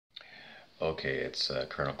Okay, it's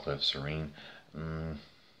Colonel Cliff Soreen. Mm,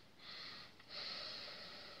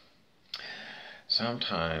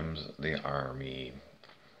 Sometimes the Army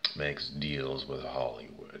makes deals with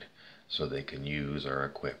Hollywood so they can use our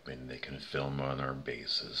equipment, they can film on our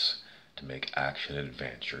bases to make action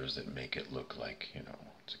adventures that make it look like,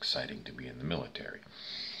 it's exciting to be in the military.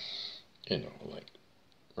 Like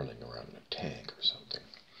running around in a tank or something.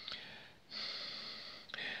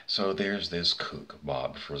 So there's this kook,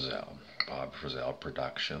 Bob Frizzell. Bob Frizzell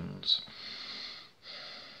Productions.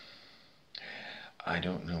 I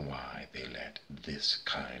don't know why they let this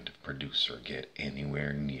kind of producer get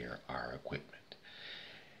anywhere near our equipment.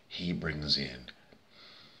 He brings in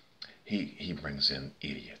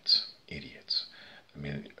idiots. I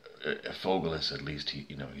mean, Fogelis, at least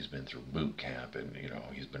he's been through boot camp, and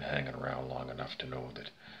he's been hanging around long enough to know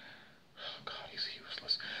that, oh God, he's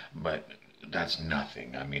useless. But that's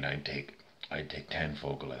nothing. I mean, I'd take 10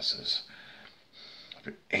 Fogelises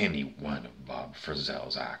for any one of Bob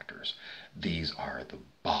Frizzell's actors. These are the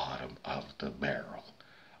bottom of the barrel.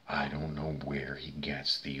 I don't know where he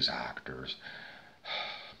gets these actors.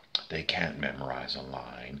 They can't memorize a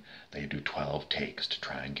line. They do 12 takes to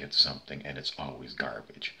try and get something, and it's always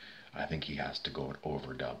garbage. I think he has to go and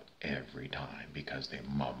overdub every time because they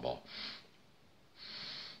mumble.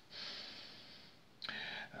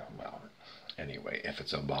 Well, anyway, if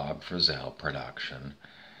it's a Bob Frizzell production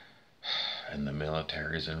and the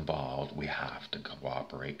military's involved, we have to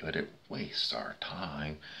cooperate, but it wastes our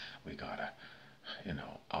time. We gotta,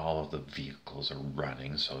 all of the vehicles are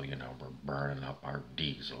running, so, we're burning up our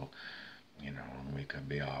diesel, and we could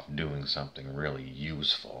be off doing something really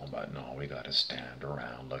useful, but no, we gotta stand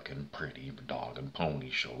around looking pretty, dog and pony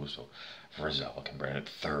show, so Frizzell can bring it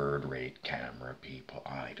third-rate camera people.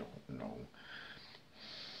 I don't know.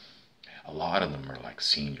 A lot of them are like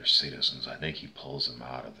senior citizens. I think he pulls them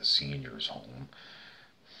out of the seniors' home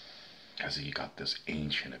because he got this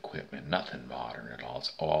ancient equipment, nothing modern at all.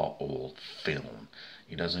 It's all old film.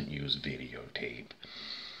 He doesn't use videotape.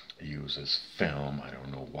 He uses film. I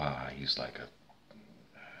don't know why. He's like a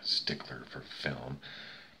stickler for film.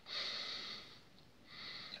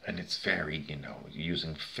 And it's very,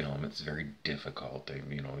 using film, it's very difficult.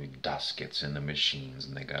 Dust gets in the machines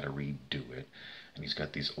and they got to redo it. And he's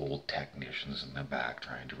got these old technicians in the back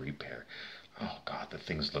trying to repair. Oh God, the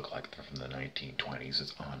things look like they're from the 1920s.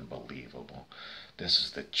 It's unbelievable. This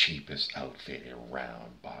is the cheapest outfit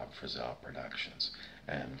around, Bob Frizzell Productions.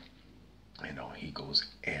 And, he goes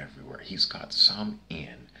everywhere. He's got some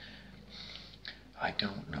in. I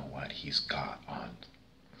don't know what he's got on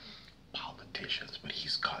politicians, but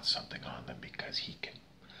he's got something on them because he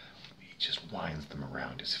just winds them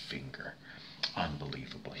around his finger.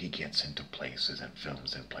 Unbelievable. He gets into places and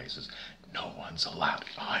films in places no one's allowed.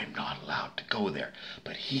 I'm not allowed to go there.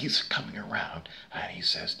 But he's coming around and he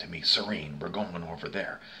says to me, Soreen, we're going over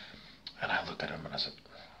there. And I look at him and I said,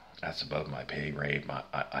 that's above my pay grade.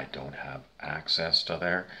 I don't have access to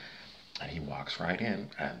there. And he walks right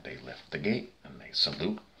in and they lift the gate and they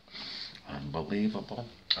salute. Unbelievable.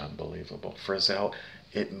 Unbelievable. Frizzell,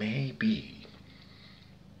 it may be,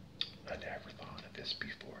 I never thought of this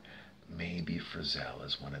before, maybe Frizzell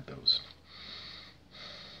is one of those,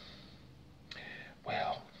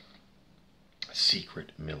 well,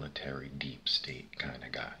 secret military deep state kind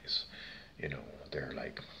of guys. They're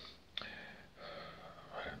like,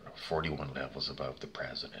 I don't know, 41 levels above the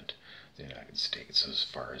president of the United States as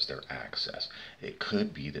far as their access. It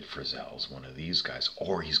could be that Frizzell's one of these guys,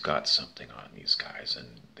 or he's got something on these guys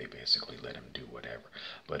and they basically let him do whatever.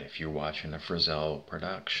 But if you're watching a Frizzell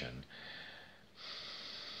production,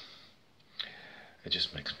 it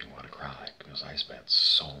just makes me want to cry because I spent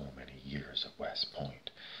so many years at West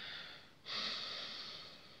Point,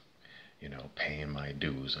 paying my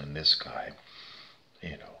dues, and this guy,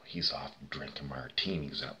 he's off drinking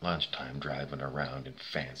martinis at lunchtime, driving around in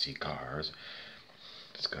fancy cars.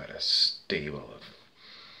 He's got a stable of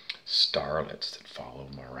starlets that follow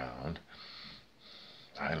him around.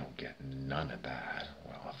 I don't get none of that.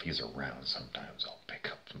 Well, if he's around, sometimes I'll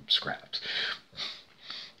pick up some scraps.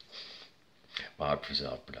 Bob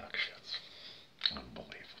Frizzell Productions.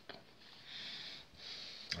 Unbelievable.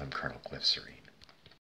 I'm Colonel Cliff Soreen.